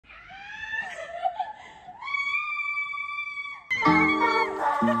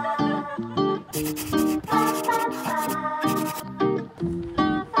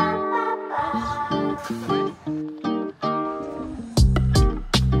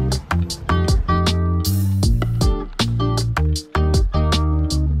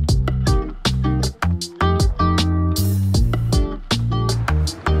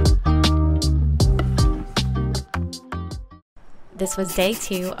This was day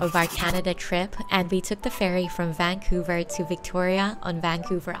 2 of our Canada trip, and we took the ferry from Vancouver to Victoria on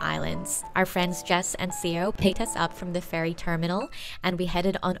Vancouver Islands. Our friends Jess and Theo picked us up from the ferry terminal, and we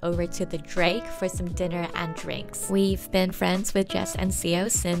headed on over to the Drake for some dinner and drinks. We've been friends with Jess and Theo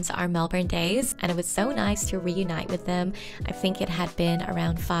since our Melbourne days, and it was so nice to reunite with them. I think it had been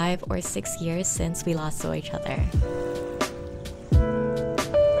around 5 or 6 years since we last saw each other.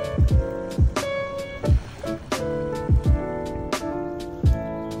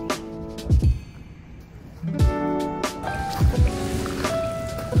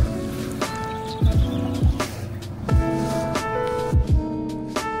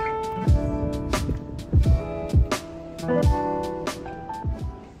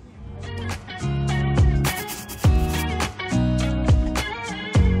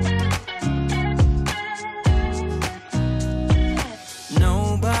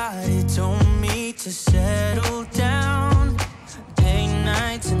 To settle down, day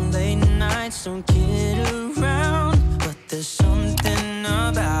nights and late nights don't get around, but there's something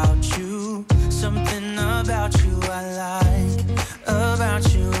about you I like,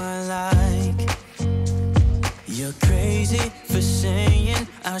 about you I like. You're crazy for saying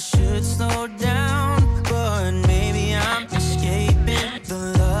I should slow down, but maybe I'm escaping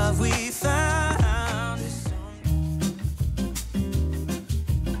the love we found.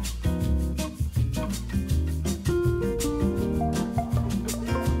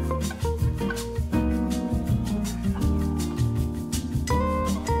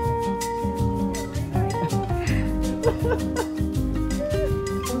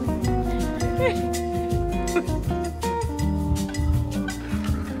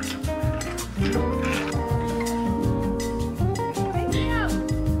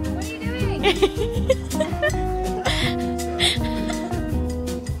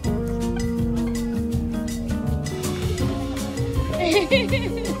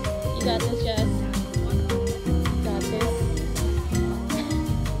 You got this, Jess. Got this.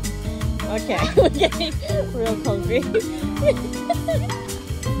 Okay, we're getting real comfy.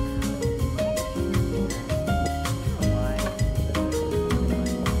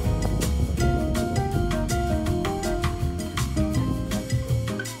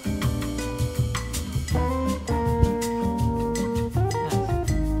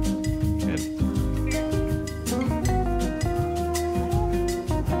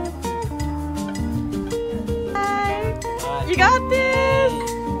 You got this!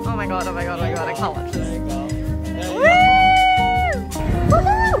 Oh my god, oh my god, oh my god, I can't watch this. There you go. Woo!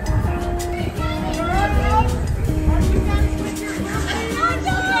 Woohoo!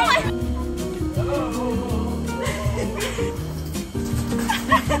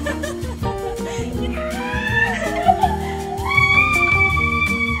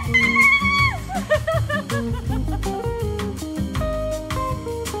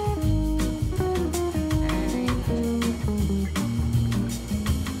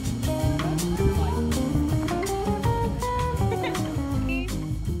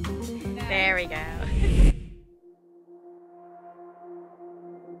 There we go.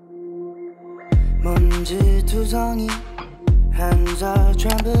 먼지 투성이 hands are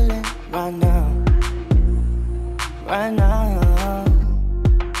trembling right now, right now.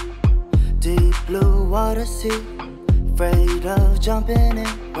 Deep blue water sea, afraid of jumping in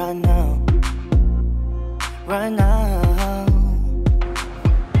right now, right now.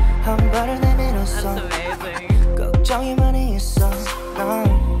 한 발을 내밀었어. That's amazing. 걱정이 많이 있어.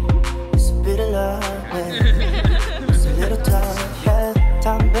 It's a bit of love, yeah. It's a little tough, yeah.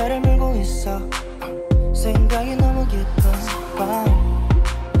 담배를 물고 있어. 생각이 너무 깊어. Wow.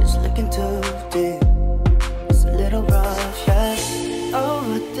 It's looking too deep. It's a little rough, yeah.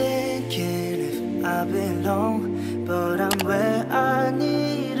 Overthinking if I belong, but I'm where I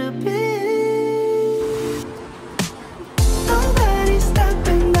need to be. Nobody's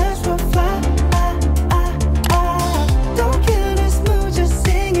stopping us from fly. Don't kill this mood.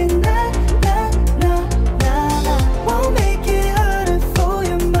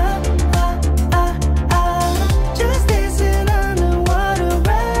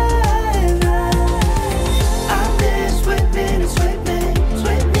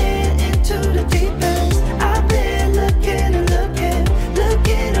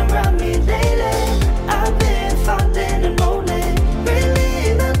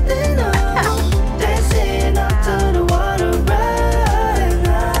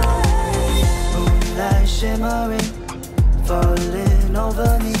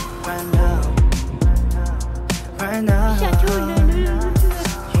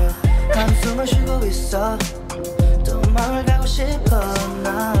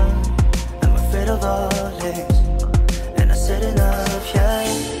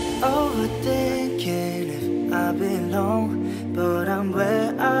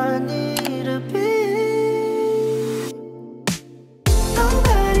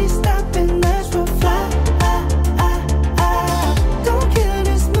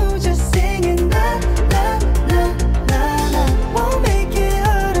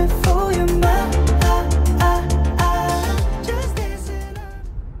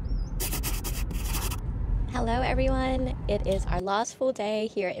 Last full day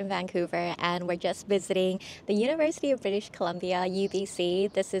here in Vancouver, and we're just visiting the University of British Columbia,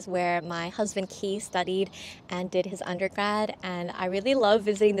 UBC. This is where my husband Keith studied and did his undergrad, and I really love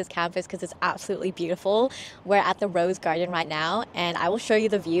visiting this campus because it's absolutely beautiful. We're at the Rose Garden right now, and I will show you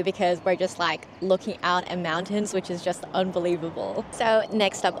the view because we're just like looking out at mountains, which is just unbelievable. So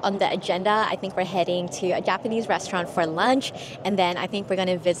next up on the agenda, I think we're heading to a Japanese restaurant for lunch, and then I think we're going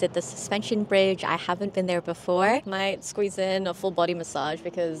to visit the suspension bridge. I haven't been there before. Might squeeze in a full body massage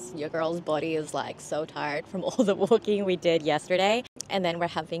because your girl's body is like so tired from all the walking we did yesterday. And then we're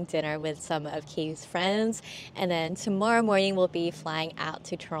having dinner with some of Keith's friends, and then tomorrow morning we'll be flying out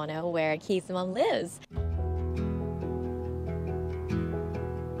to Toronto where Keith's mom lives.